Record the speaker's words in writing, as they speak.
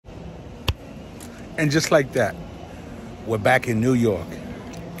And just like that, we're back in New York.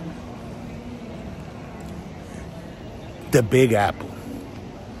 The Big Apple.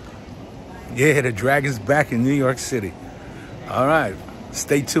 Yeah, the Dragon's back in New York City. All right,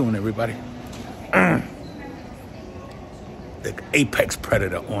 stay tuned, everybody. The apex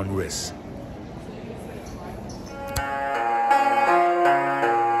predator on risk.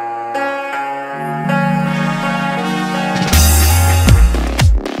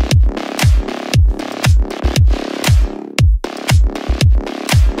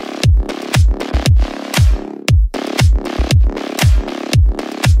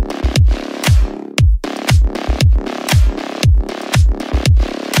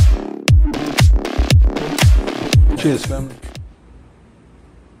 Cheers, family.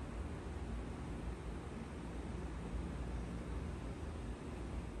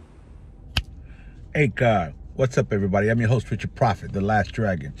 Hey, God. What's up, everybody? I'm your host, Richard Prophet, the Last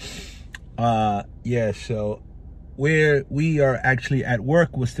Dragon. Yeah, so we are actually at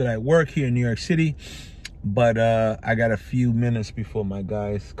work. We're still at work here in New York City, but I got a few minutes before my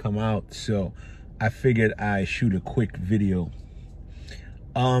guys come out, so I figured I'd shoot a quick video.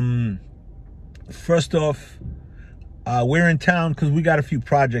 First off, we're in town because we got a few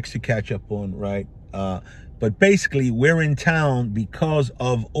projects to catch up on, right? But basically, we're in town because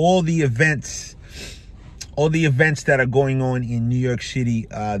of all the events that are going on in New York City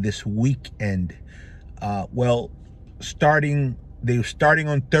this weekend. Well, they're starting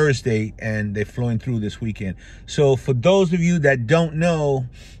on Thursday and they're flowing through this weekend. So for those of you that don't know,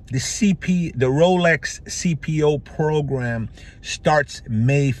 the Rolex CPO program starts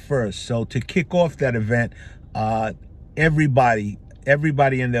May 1st. So to kick off that event, everybody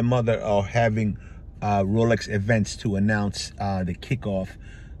and their mother are having Rolex events to announce the kickoff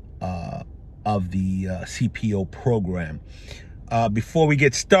of the CPO program. Before we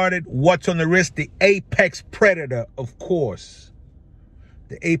get started, what's on the wrist? The apex predator, of course.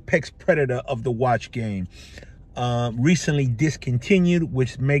 The apex predator of the watch game. Recently discontinued,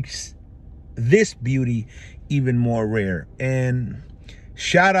 which makes this beauty even more rare. And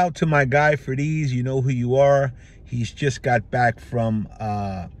shout out to my guy for these. You know who you are. He's just got back from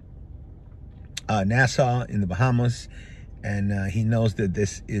Nassau in the Bahamas, and he knows that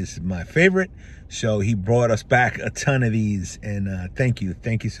this is my favorite. So he brought us back a ton of these, and thank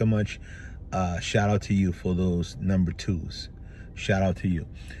you so much. Shout out to you for those number 2s. Shout out to you.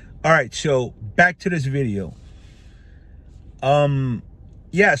 All right, so back to this video.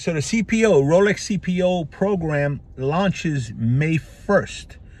 Yeah, so the Rolex CPO program launches May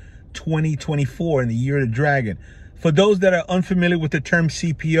 1st, 2024, in the year of the dragon. For those that are unfamiliar with the term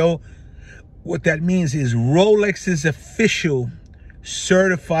CPO, what that means is Rolex's official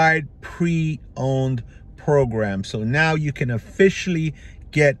certified pre-owned program. So now you can officially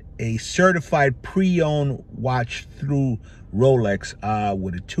get a certified pre-owned watch through Rolex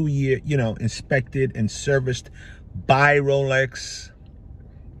with a 2-year, inspected and serviced by Rolex,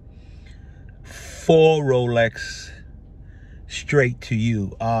 for Rolex, straight to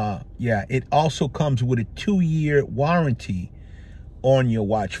you. Yeah, it also comes with a 2-year warranty on your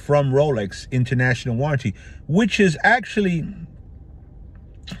watch from Rolex, international warranty, which is actually,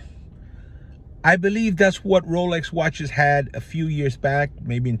 I believe that's what Rolex watches had a few years back.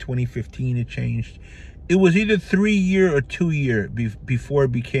 Maybe in 2015 it changed. It was either 3-year or 2-year before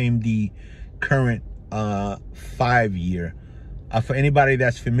it became the current 5-year. For anybody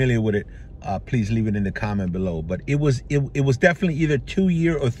that's familiar with it, please leave it in the comment below. But it was definitely either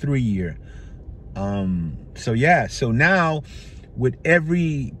 2-year or 3-year. So yeah, so now with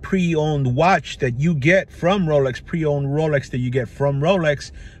every pre-owned watch that you get from Rolex, pre-owned Rolex that you get from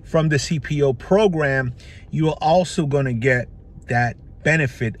Rolex, from the CPO program, you are also going to get that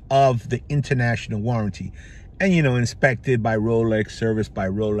benefit of the international warranty. And, inspected by Rolex, serviced by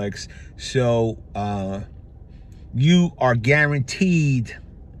Rolex. So you are guaranteed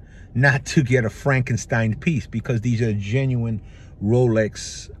not to get a Frankenstein piece, because these are genuine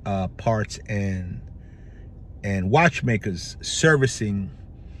Rolex parts and watchmakers servicing,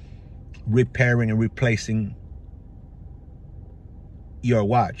 repairing, and replacing your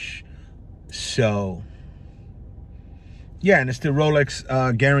watch. So yeah, and it's the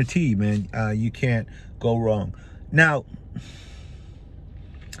Rolex guarantee, man. You can't go wrong. Now,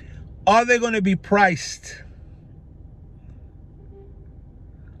 are they going to be priced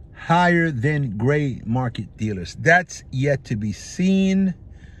higher than gray market dealers? That's yet to be seen.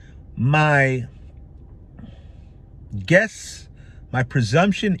 My guess, my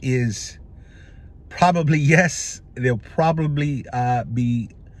presumption is probably yes. They'll probably be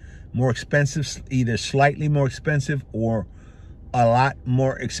more expensive, either slightly more expensive or a lot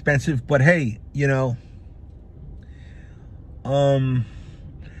more expensive. But hey, you know,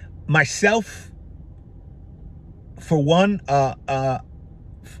 myself for one,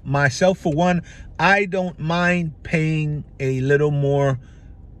 I don't mind paying a little more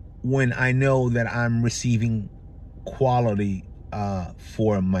when I know that I'm receiving quality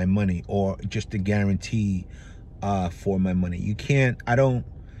for my money, or just a guarantee for my money. You can't, I don't,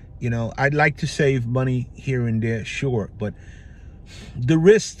 you know, I'd like to save money here and there, sure, but the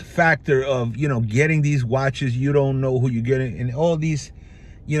risk factor of, you know, getting these watches, you don't know who you're getting, and all these,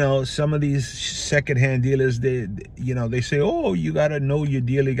 you know, some of these secondhand dealers, they, you know, they say, oh, you got to know your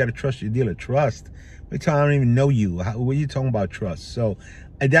dealer, you got to trust your dealer. Trust? I don't even know you. What are you talking about trust? So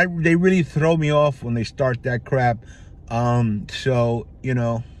that, they really throw me off when they start that crap. So, you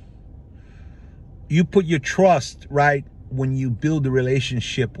know, you put your trust, right, when you build a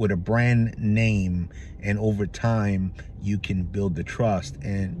relationship with a brand name, and over time you can build the trust.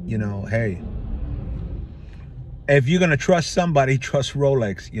 And, you know, hey, if you're going to trust somebody, trust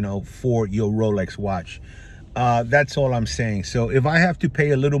Rolex, you know, for your Rolex watch. That's all I'm saying. So if I have to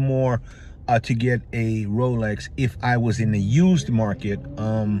pay a little more to get a Rolex, if I was in the used market,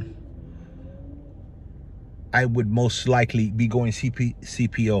 I would most likely be going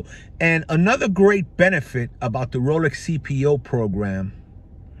CPO. And another great benefit about the Rolex CPO program,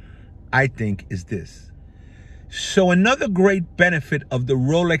 I think, is this. So another great benefit of the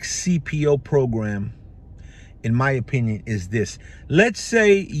Rolex CPO program, in my opinion, is this. Let's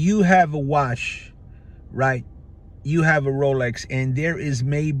say you have a watch, right? You have a Rolex, and there is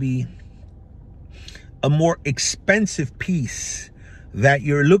maybe a more expensive piece that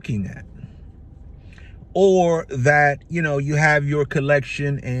you're looking at. Or that, you know, you have your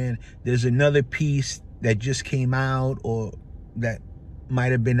collection and there's another piece that just came out, or that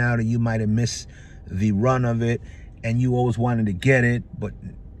might have been out and you might have missed the run of it, and you always wanted to get it, but,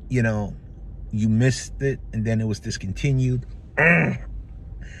 you know, you missed it and then it was discontinued.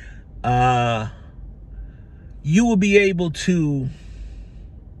 You will be able to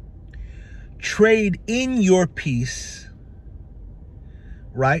trade in your piece,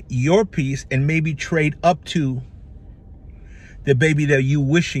 right? Your piece, and maybe trade up to the baby that you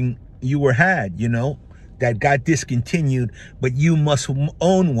wishing you were had, you know, that got discontinued, but you must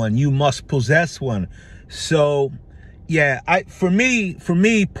own one, you must possess one. So yeah, for me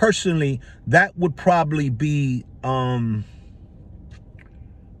personally, that would probably be a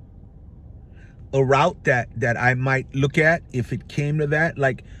route that I might look at if it came to that.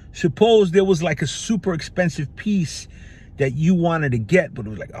 Like, suppose there was like a super expensive piece that you wanted to get, but it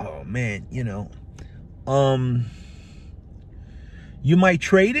was like, oh man, you know, you might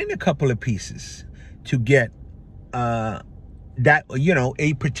trade in a couple of pieces to get that, you know,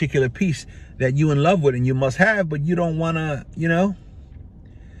 a particular piece that you in love with and you must have, but you don't want to, you know,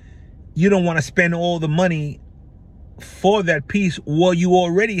 you don't want to spend all the money for that piece. Well, you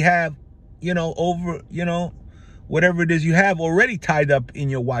already have, you know, over, you know, whatever it is you have already tied up in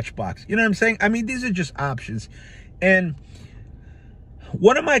your watch box. You know what I'm saying? I mean, these are just options. And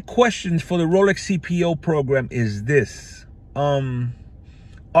one of my questions for the Rolex CPO program is this.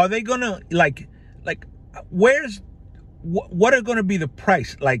 Are they gonna, like, what are gonna be the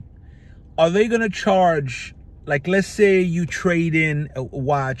price? Like, are they gonna charge, like, let's say you trade in a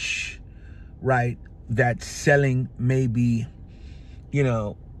watch, right, that's selling maybe, you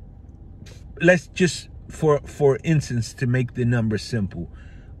know, let's just, for instance, to make the number simple,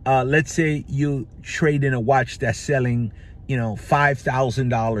 let's say you trade in a watch that's selling, you know,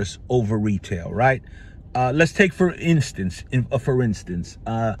 $5,000 over retail, right? Let's take for instance, the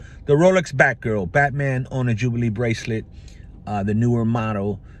Rolex Batgirl, Batman on a Jubilee bracelet, the newer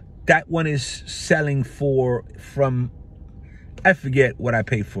model. That one is selling for, from, I forget what I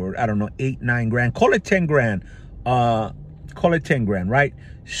paid for it. I don't know, 8-9 grand. Call it 10 grand. Call it 10 grand, right?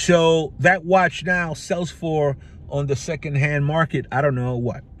 So that watch now sells for, on the secondhand market, I don't know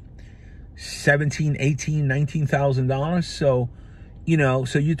what, $17,000, $18,000, $19,000. So, you know,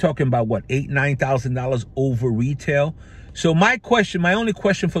 so you're talking about what, $8,000-9,000 over retail. So my question, my only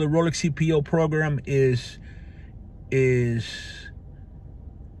question for the Rolex CPO program is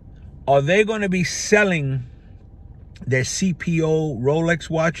are they going to be selling their CPO Rolex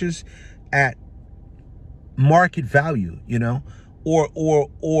watches at market value, you know, or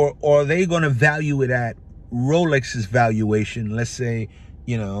are they going to value it at Rolex's valuation? Let's say,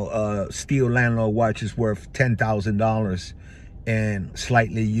 you know, steel landlord watch is worth $10,000 and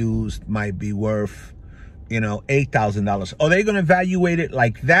slightly used might be worth, you know, $8,000. Are they going to evaluate it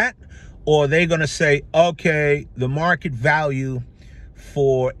like that? Or are they going to say, okay, the market value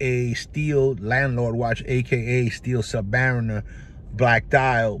for a steel landlord watch, aka steel Submariner, black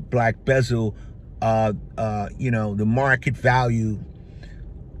dial, black bezel. You know, the market value,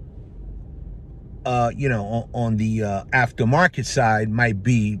 you know, on the aftermarket side might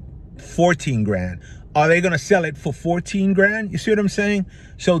be 14 grand. Are they going to sell it for 14 grand? You see what I'm saying?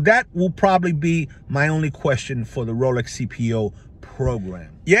 So that will probably be my only question for the Rolex CPO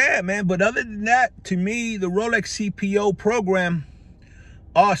program. Yeah, man. But other than that, to me, the Rolex CPO program,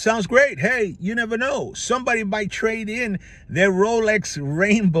 oh, sounds great. Hey, you never know. Somebody might trade in their Rolex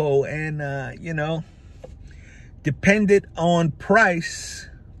Rainbow and, you know, dependent on price,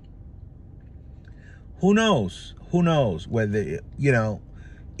 who knows? Who knows whether, you know,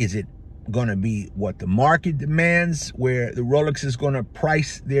 is it going to be what the market demands, where the Rolex is going to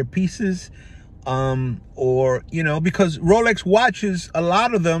price their pieces, or, you know, because Rolex watches, a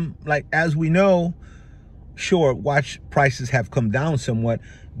lot of them, like, as we know, sure, watch prices have come down somewhat,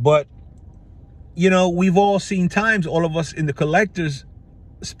 but, you know, we've all seen times, all of us in the collectors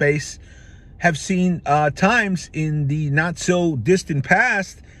space have seen times in the not so distant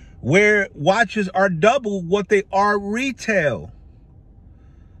past where watches are double what they are retail,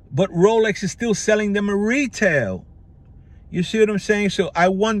 but Rolex is still selling them at retail. You see what I'm saying? So I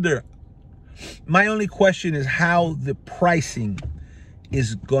wonder, my only question is how the pricing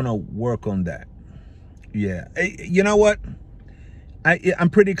is gonna work on that. Yeah, you know what? I'm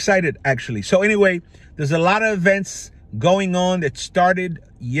pretty excited, actually. So anyway, there's a lot of events going on that started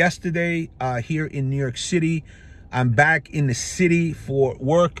yesterday here in New York City. I'm back in the city for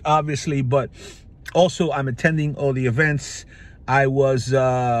work, obviously, but also I'm attending all the events. I've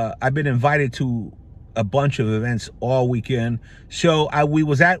been invited to a bunch of events all weekend. So we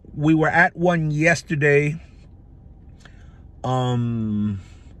were at one yesterday.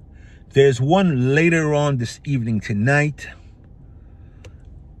 There's one later on this evening tonight.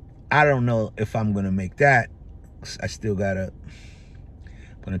 I don't know if I'm gonna make that. I still gonna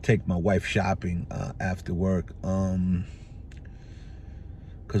take my wife shopping after work,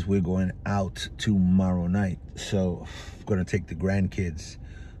 because we're going out tomorrow night. So I'm gonna take the grandkids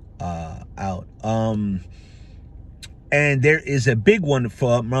out. And there is a big one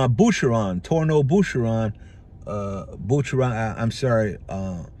for Boucheron, Tourneau Boucheron. Boucheron, I'm sorry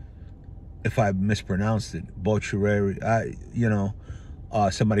if I mispronounced it. Boucherie, you know,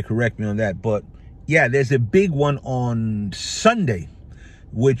 somebody correct me on that. But yeah, there's a big one on Sunday,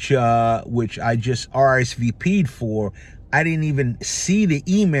 which I just RSVP'd for. I didn't even see the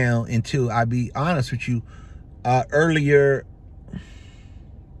email until, I'll be honest with you, earlier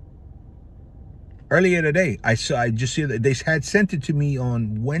today. I just see that they had sent it to me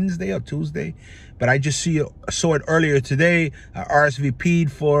on Wednesday or Tuesday, but I just saw it earlier today. I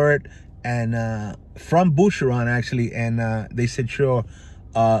RSVP'd for it, and from Boucheron actually, and they said, sure,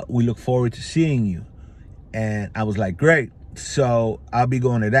 we look forward to seeing you. And I was like, great. So I'll be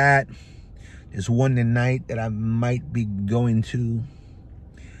going to that. There's one tonight that I might be going to.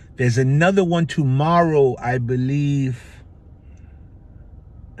 There's another one tomorrow, I believe.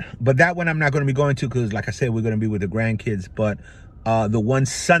 But that one I'm not going to be going to because, like I said, we're going to be with the grandkids. But the one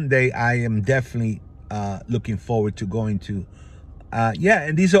Sunday, I am definitely looking forward to going to. Yeah,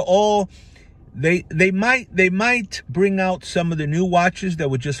 and these are all, they might bring out some of the new watches that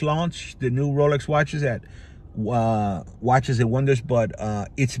were just launched, the new Rolex watches at Watches and Wonders, but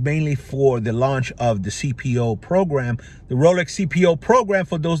it's mainly for the launch of the CPO program. The Rolex CPO program,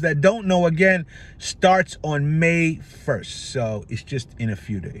 for those that don't know, again, starts on May 1st. So it's just in a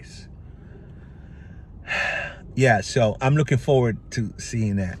few days. Yeah, so I'm looking forward to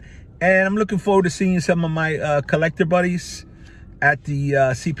seeing that. And I'm looking forward to seeing some of my collector buddies at the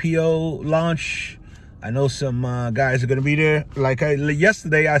CPO launch. I know some guys are going to be there. Like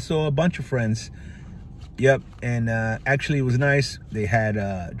yesterday, I saw a bunch of friends. Yep, and actually it was nice. They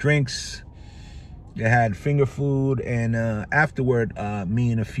had drinks, they had finger food, and afterward,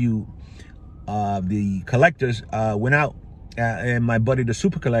 me and a few of the collectors went out, and my buddy, the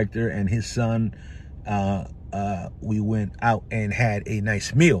super collector, and his son, we went out and had a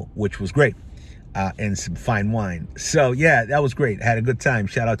nice meal, which was great, and some fine wine. So yeah, that was great. Had a good time.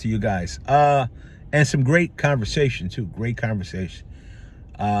 Shout out to you guys. And some great conversation too. Great conversation.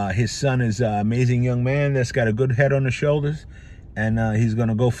 His son is an amazing young man that's got a good head on his shoulders, and he's going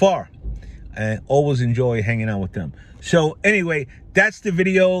to go far. And always enjoy hanging out with them. So anyway, that's the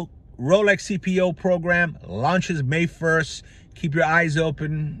video. Rolex CPO program launches May 1st. Keep your eyes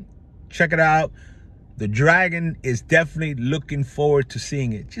open. Check it out. The Dragon is definitely looking forward to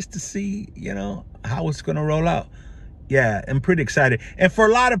seeing it, just to see, you know, how it's going to roll out. Yeah, I'm pretty excited. And for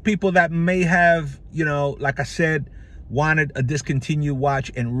a lot of people that may have, you know, like I said, wanted a discontinued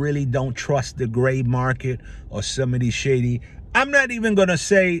watch and really don't trust the gray market or some of these shady. I'm not even going to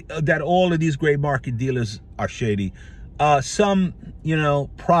say that all of these gray market dealers are shady. Some, you know,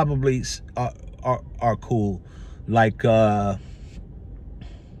 probably are cool. Like, you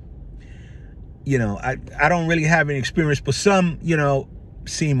know, I don't really have any experience, but some, you know,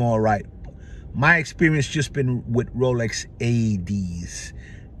 seem all right. My experience just been with Rolex ADs.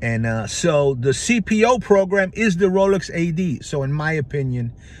 And so the CPO program is the Rolex AD. So in my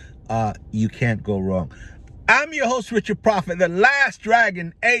opinion, you can't go wrong. I'm your host, Richard Prophet, the last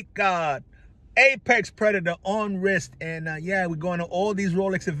dragon, 8 God, apex predator on wrist. And yeah, we're going to all these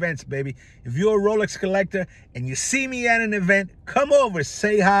Rolex events, baby. If you're a Rolex collector and you see me at an event, come over,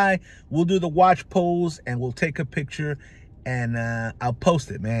 say hi. We'll do the watch pose and we'll take a picture and I'll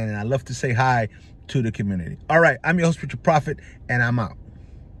post it, man. And I love to say hi to the community. All right, I'm your host, Richard Prophet, and I'm out.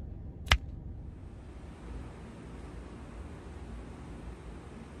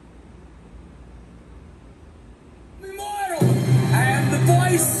 I am the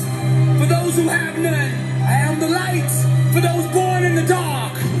voice for those who have none. I am the light for those born in the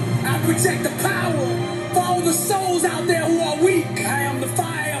dark. I protect the power for all the souls out there who are weak. I am the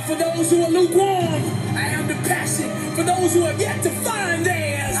fire for those who are lukewarm. I am the passion for those who have yet to find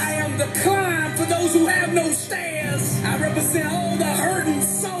theirs. I am the climb for those who have no stairs. I represent all the hurting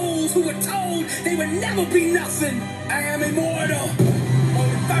souls who were told they would never be nothing. I am immortal,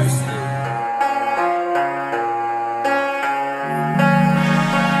 only thirsty.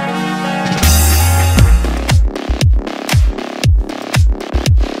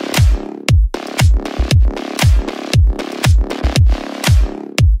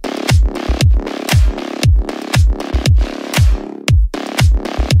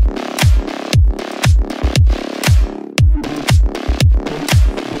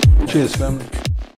 Cheers, family.